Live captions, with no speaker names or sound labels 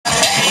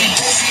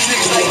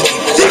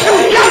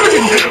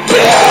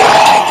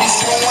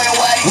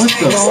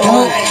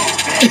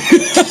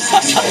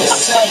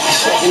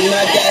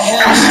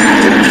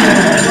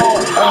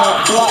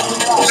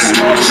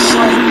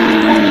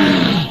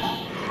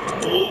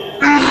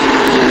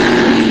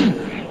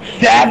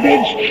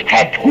Savage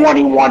had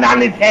 21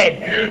 on his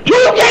head 2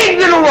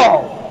 games in a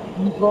row.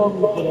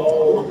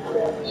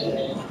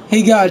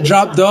 He got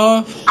dropped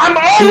off. I'm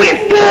always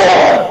 4.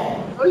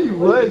 How you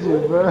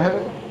legend, bro?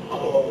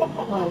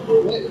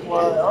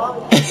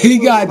 He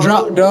got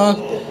dropped off.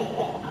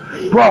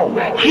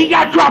 Bro, he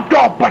got dropped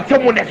off by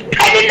someone that's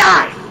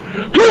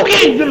 10-9. 2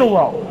 games in a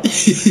row.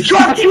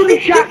 Sharpshooting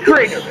shot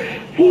creator.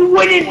 He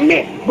wouldn't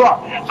miss, bro.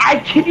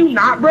 I kid you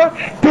not, bro.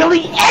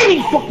 Billy,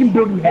 any fucking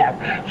building you have.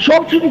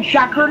 Sharpshooting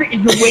shot creator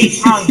is the way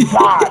on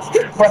God.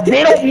 But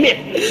they don't miss.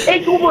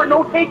 Takeover,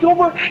 no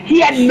takeover. He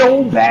had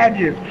no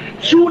badges.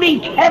 Shooting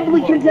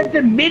heavily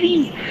contested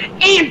middies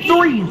and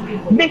threes.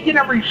 Making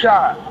every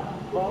shot.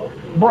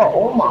 Bro,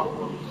 oh my.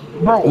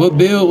 Bro. What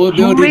build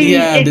did he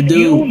have to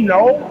do? You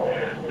know,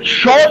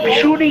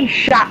 sharpshooting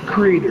shot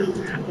creator.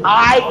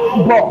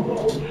 Bro.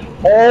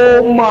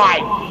 Oh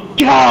my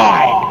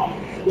God.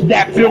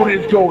 That build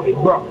is golden,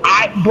 bro.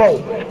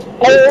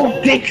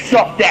 All dicks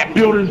up, that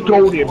build is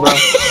golden, bro.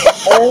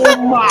 Oh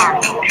my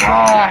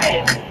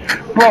God.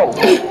 Bro.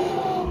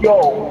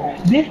 Yo,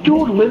 this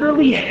dude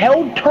literally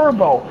held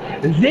turbo,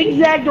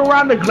 zigzagged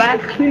around the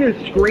glass cleaner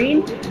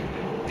screen,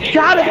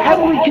 shot a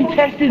heavily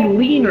contested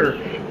leaner,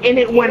 and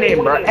it went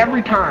in, bro.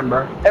 Every time,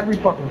 bro. Every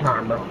fucking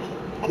time, bro.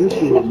 This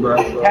dude, bro,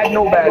 had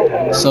no badges,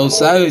 bro. So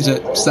Savage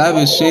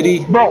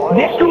shitty. Bro,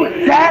 this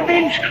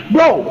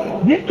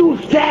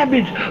dude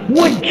Savage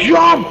would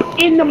jump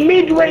in the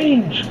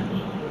mid-range.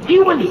 He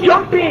was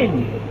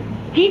jumping.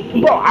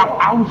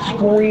 I was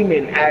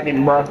screaming at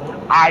him, bro.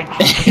 I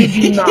kid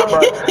you not,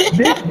 bro.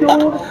 This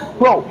dude,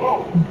 bro,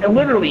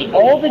 literally,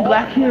 all the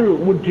glass cleaner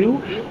would do,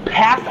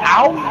 pass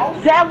out,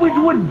 Savage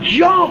would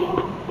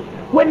jump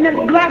when the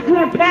glass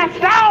cleaner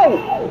passed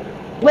out.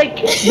 Like,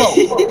 bro,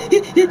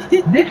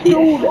 this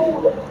dude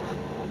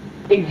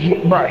is,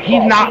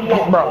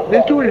 bro,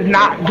 this dude is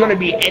not gonna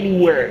be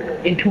anywhere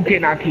in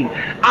 2K19.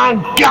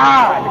 On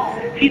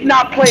God, he's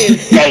not playing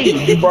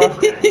safe, bro.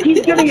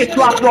 He's gonna get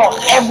dropped off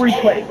every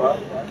play, bro.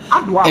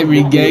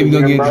 Every game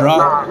gonna get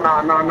dropped.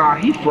 Nah,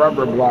 he's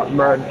forever blocked,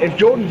 bro. If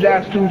Jordan's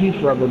ass too, he's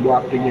forever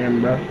blocked again,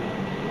 bro.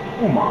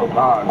 Oh my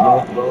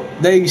God, bro.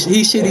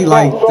 He shitty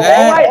like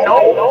that.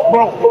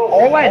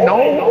 All I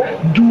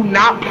know, do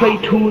not play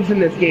twos in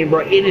this game,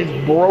 bro. It is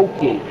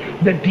broken.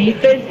 The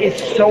defense is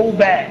so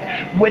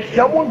bad. When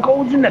someone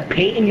goes in the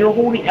paint and you're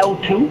holding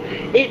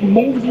L2, it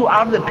moves you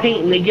out of the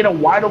paint and they get a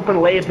wide open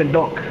layup and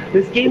dunk.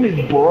 This game is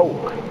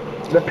broke.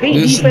 The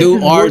paint This defense do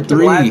is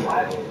R3.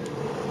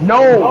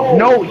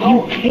 No,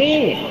 you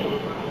can't.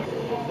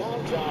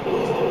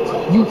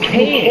 You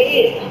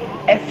can't.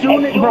 As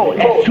soon as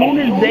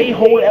they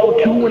hold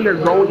L2 when they're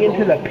going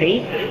into the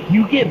paint,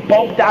 you get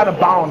bumped out of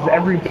bounds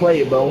every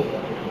play, bro.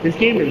 This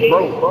game is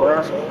broke,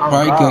 bro.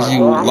 Probably because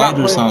you light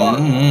or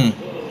something.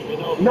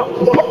 No,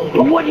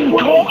 but what are you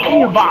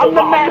talking about? I'm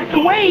the max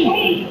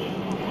weight.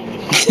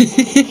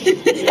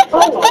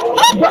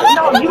 Bro,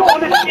 no, you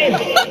don't understand.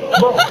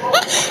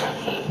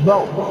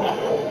 Bro.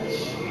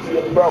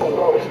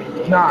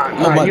 Nah,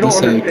 you don't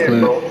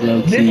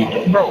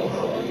understand, bro.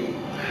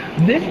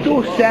 This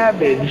dude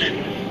Savage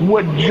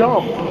would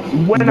jump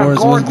when a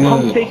guard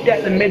comes take that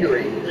in the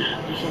mid-range.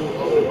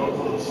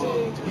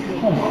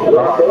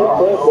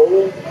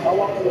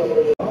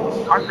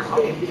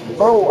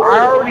 Bro, I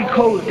already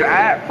closed the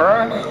app,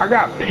 bro. I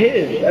got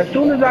pissed. As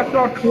soon as I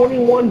saw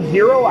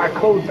 21-0, I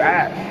closed the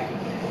app.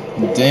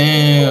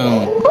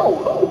 Damn.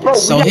 Bro,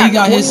 so he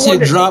got his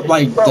shit dropped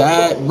like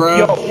that, bro.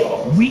 Yo,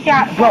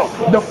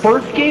 the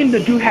first game, the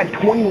dude had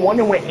 21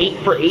 and went 8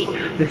 for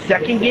 8. The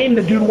second game,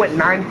 the dude went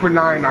 9 for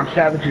 9 on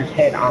Savage's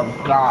head, on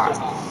God.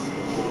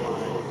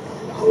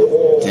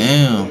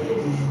 Damn.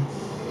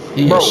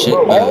 He bro, shit,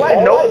 all I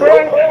know, bro,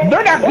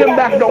 they're not giving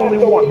back the only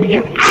one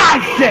because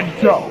I said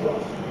so.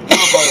 They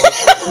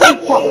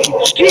fucking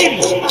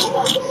shitty.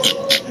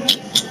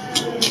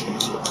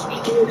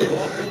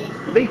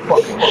 They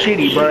fucking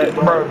shitty,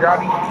 bro,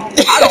 Johnny. I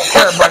don't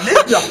care, bro. This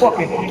is a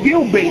fucking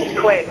skill-based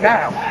clan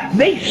now.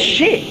 They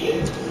shit.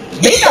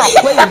 They not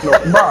playing,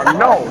 bro.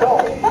 No.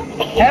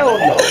 Hell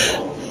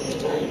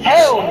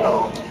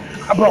no.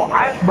 Bro,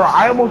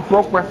 I almost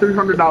broke my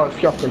 $300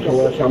 stuff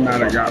controller. That's how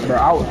mad I got, bro.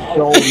 I was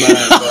so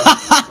mad,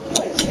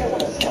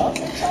 bro.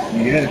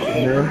 Yes,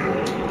 bro.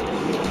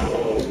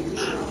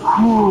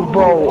 Ooh,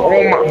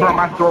 bro.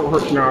 My throat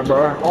hurts now,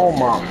 bro. Oh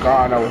my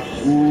God, I was.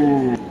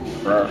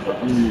 Bro.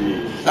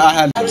 I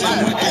had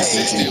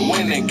 360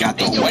 when they got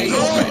the wave.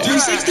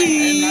 360.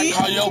 And I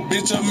call your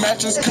bitch a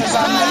mattress cause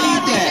I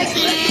made that.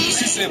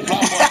 She said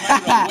block made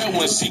her wet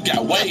when she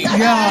got wave. Yo,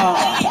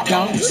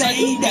 don't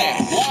say that.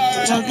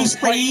 Don't be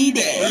spray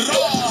that.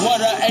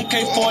 What a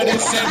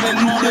AK-47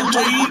 on the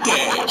drink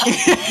at.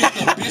 Get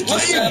the bitch to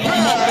sell them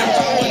up and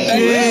power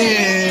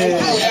day.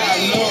 Yeah, I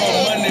love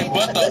money,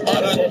 but the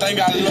other thing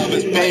I love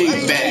is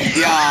payback.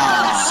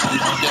 Yeah.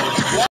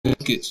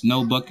 buckets,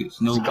 no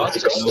buckets, no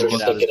buckets, no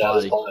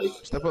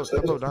buckets. Step up,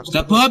 step up, Doc.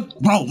 Step up,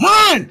 bro,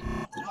 run!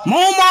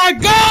 Oh my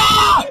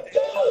God!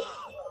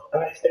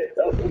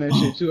 That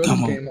shit too.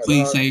 Come on,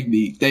 please save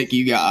me. Thank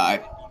you,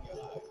 God.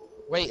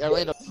 Wait.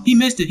 He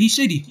missed it. He's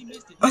shitty.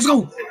 Let's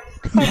go.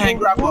 Man,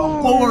 grab a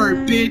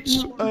board,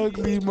 bitch.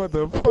 Ugly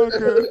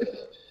motherfucker.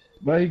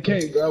 But he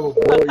can't grab a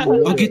board.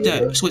 Oh, get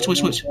that. Switch.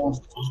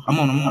 I'm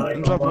on.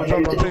 I'm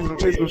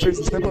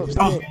chasing. Step up.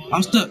 Oh,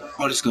 I'm stuck.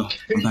 Oh, let's go.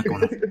 I'm back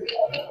on it.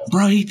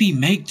 Bro, if he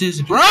make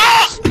this, bro!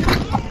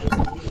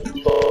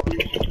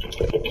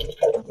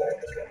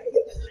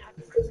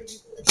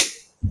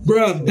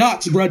 Bro,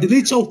 Docs, bro,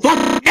 delete your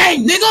fucking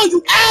game, nigga,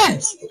 you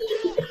ass!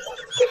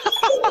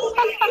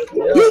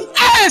 You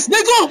ass,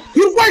 nigga!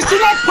 You the worst thing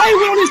I played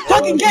with on this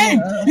fucking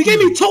game! You gave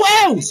me 2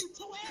 L's!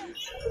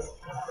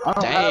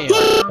 Damn.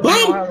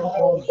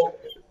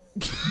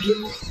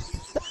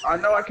 I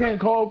know I can't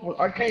call.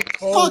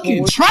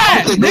 Fucking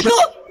trash, nigga!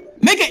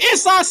 Make an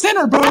inside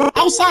center, bro.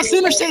 Outside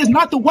center shit is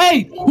not the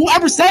way.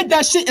 Whoever said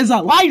that shit is a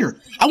liar.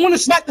 I want to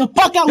smack the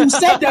fuck out who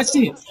said that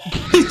shit.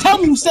 Please tell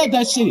me who said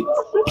that shit.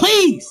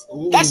 Please.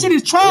 That shit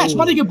is trash.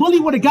 My nigga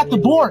Bully would have got the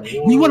board.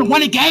 We would have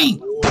won a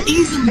game.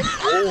 Easily.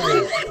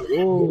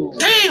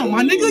 Damn,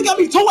 my nigga got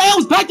me 2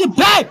 L's back to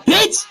back,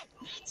 bitch.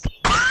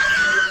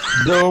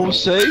 Don't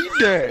say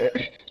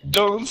that.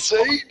 Don't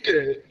say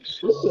that.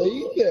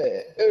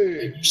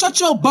 Hey. Shut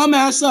your bum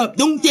ass up.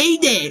 Don't say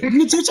that.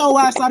 You take your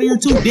ass out of here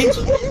too, bitch.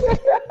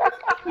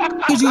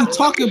 What you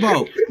talking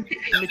about?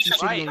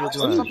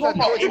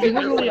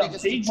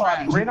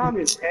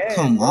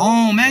 Come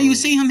on, man. You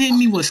see him hitting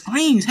me with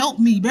screens. Help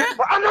me, bro.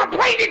 I'm not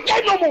playing this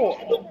game no more.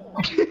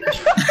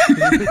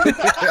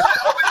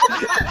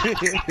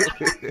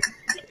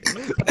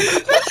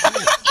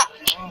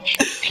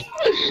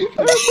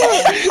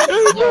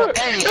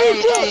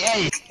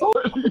 Hey.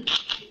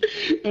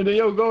 And then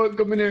yo,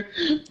 come in there.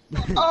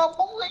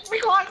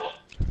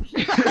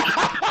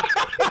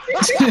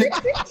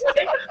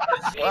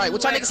 Alright,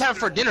 what y'all niggas having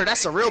for dinner?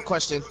 That's a real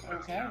question.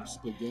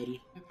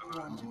 Spaghetti.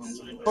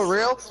 For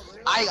real?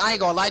 I ain't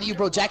gonna lie to you,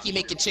 bro. Jackie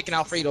making chicken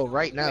Alfredo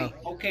right now.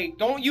 Okay,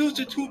 don't use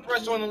the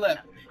toothbrush on the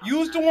left.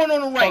 Use the one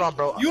on the right. Hold on,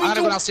 bro. I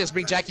gotta go downstairs,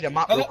 bring Jackie the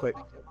mop real quick.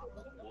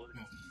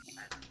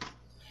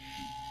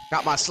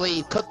 Got my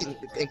slave cooking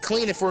and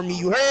cleaning for me,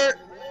 you heard?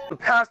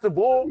 Pass the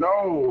ball?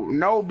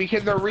 No,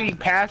 because they're really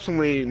passing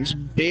lanes,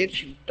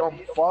 bitch. You dumb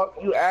fuck.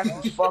 You ass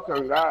this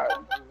fucking guy.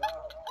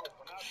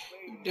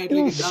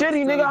 You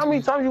shitty nigga, how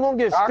many times you gonna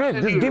get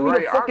stripped? Just give me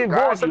the fucking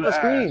ball, set the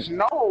screen.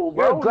 No,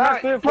 bro. You're a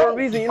glass fit for a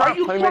reason. You're not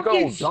playmaker,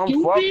 oh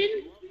dumb fuck.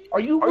 Are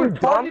you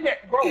dumb?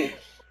 Bro,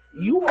 you How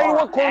you are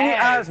want to call me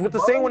ass with the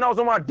same one I was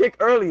on my dick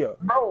earlier?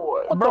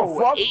 Bro,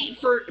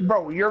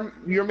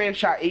 your man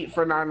shot 8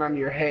 for 9 on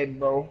your head,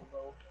 bro.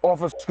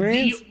 Off of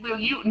screens?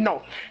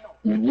 No.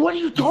 What are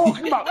you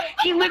talking about?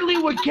 He literally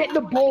would get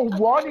the ball,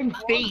 run, and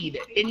fade.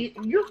 And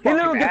you're fucking He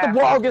literally get the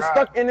ball, get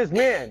stuck in his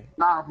man.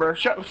 Nah, bro,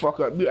 shut the fuck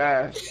up, you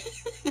ass.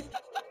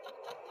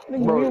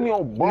 Nigga, Bro, you and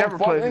your bum never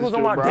fuck. play Niggas this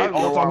on my dude, bro. dick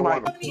all talking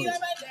about.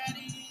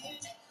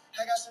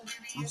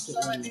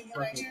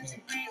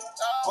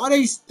 Oh,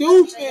 they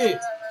stupid.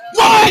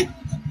 What?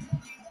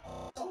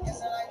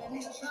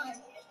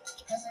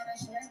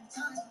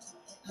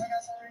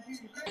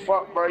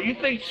 Fuck, bro, you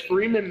think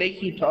screaming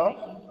makes you tough?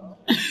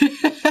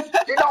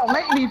 It don't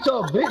make me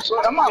tough, bitch.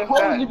 I'm not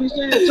supposed to be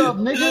saying tough,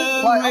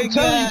 nigga. Like, I'm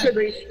telling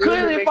you,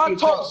 clearly if I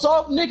talk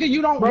soft, nigga,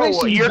 you don't Bro,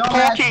 listen. you're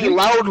talking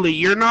loudly.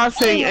 You're not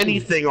saying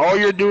anything. All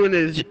you're doing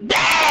is.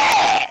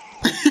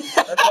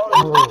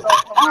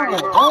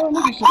 Oh,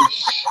 nigga, so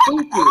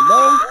stupid,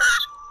 bro.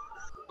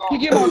 You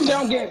get on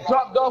town getting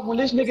dropped off when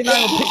this nigga not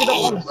even picking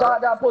up on the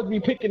side that I'm supposed to be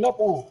picking up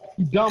on.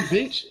 You dumb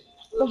bitch.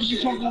 What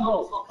you talking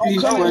about? I'm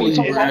telling you,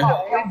 talking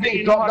about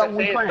everything dropped off when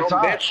we playing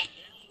side.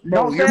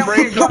 Bro, your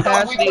brain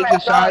capacity is the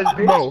size,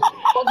 bro.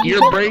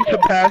 Your brain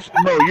capacity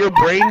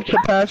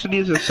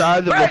is the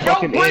size of a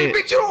fucking ant.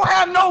 Bitch, you don't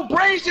have no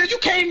brain cells. You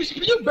can't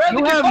even. You barely.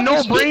 You have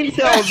no brain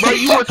cells, bro.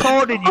 You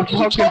retarded. You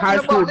fucking high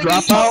school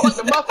dropout.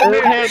 Old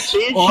head bitch.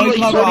 You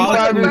like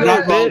 25 years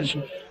old, bitch.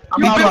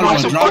 I'm not about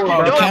to drop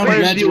out. The county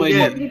graduated.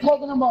 What you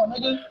talking about,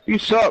 nigga? You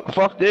suck.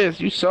 Fuck this.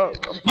 You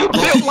suck. You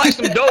built like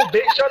some dope,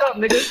 bitch. Shut up,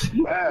 nigga.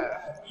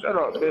 Shut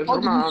up, bitch.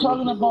 What are you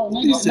talking about,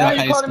 nigga? Now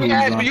you calling me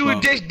ass, but you was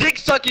just dick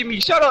sucking me.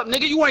 Shut up,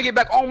 nigga. You want to get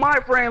back on my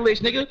friend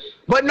list, nigga.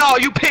 But no,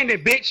 you pinned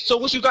it, bitch. So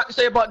what you got to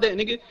say about that,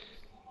 nigga?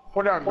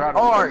 Put down,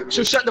 Alright,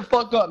 so shut the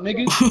fuck up,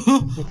 nigga. What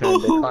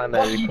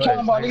you talking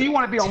about, nigga? You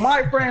want to be on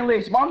my friend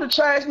list. I'm the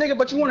trash nigga,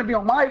 but you want to be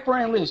on my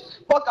friend list.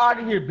 Fuck out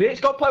of here,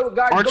 bitch. Go play with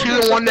guys. Aren't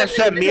you the one that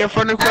set me in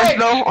front of Quest,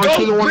 though? Aren't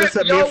you the one that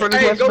set me in front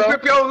of Quest, though? Go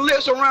grip your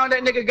lips around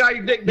that nigga guy,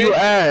 you dick, bitch. You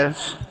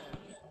ass.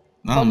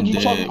 I'm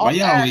dead. Why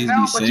y'all always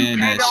be saying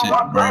that shit,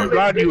 bro?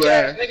 God, you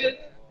ass.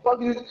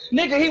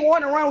 Nigga, he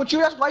wanted to run with you.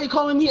 That's why you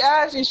calling me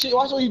ass and shit.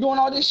 That's what you doing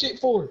all this shit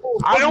for.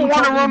 I don't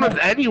want to run with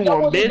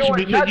anyone, bitch,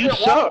 because you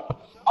suck.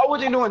 I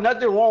wasn't doing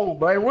nothing wrong,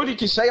 bro. I really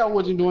can say I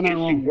wasn't doing nothing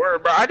wrong.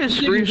 Word, bro. I just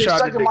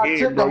screenshotted the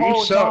game, bro.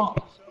 You suck.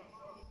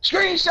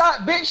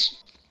 Screenshot, bitch.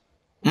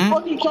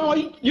 What you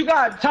talking about? You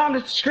got time to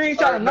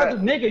screenshot another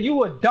nigga.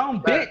 You a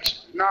dumb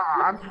bitch. Nah,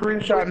 I'm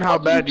screenshotting how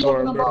bad you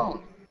are,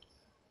 bro.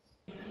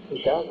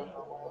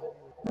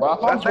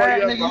 Well, I'm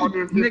bad, nigga.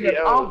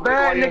 I'm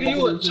bad, nigga.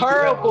 You a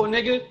terrible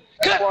nigga.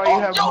 That's why you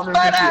have your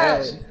fat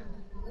ass.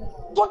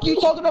 What you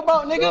talking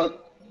about, nigga?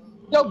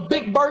 Yo,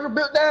 big burger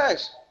built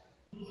ass.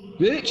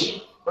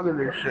 Bitch. Look at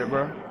this shit,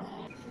 bro.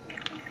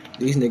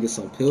 These niggas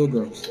some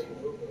pilgrims.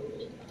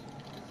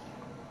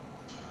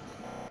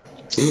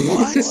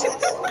 What?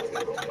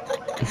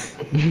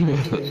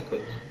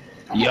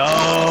 Yo.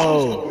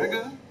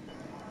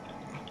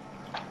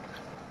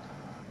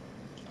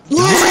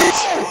 What?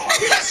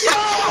 Yo,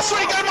 I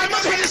swear to God, my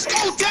mother in the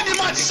school telling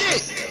my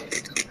shit.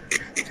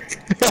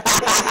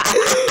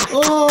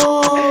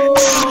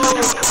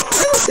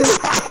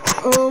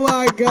 Oh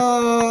my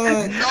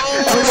god. No.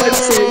 I'm about to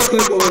say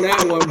clip on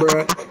that one,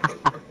 bro.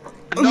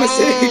 I'm gonna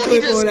say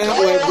clip on that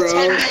one, bro.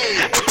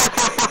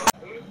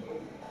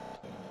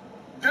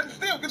 Get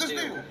the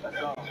steal.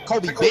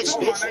 Kobe, bitch.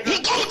 He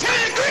go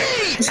 10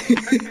 green.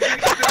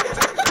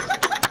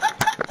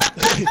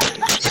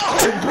 Yo,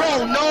 bro,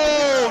 no,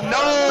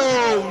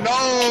 bro.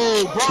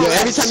 Yo,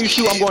 every time you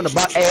shoot, I'm going to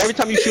box. Hey, every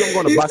time you shoot, I'm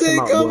going to box him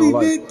out, bro.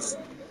 Like.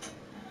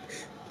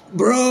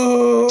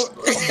 Bro,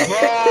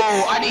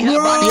 I need him.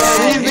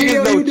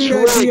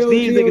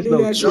 These niggas no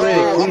tricks.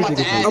 I'm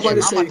about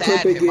to say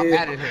clip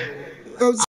again.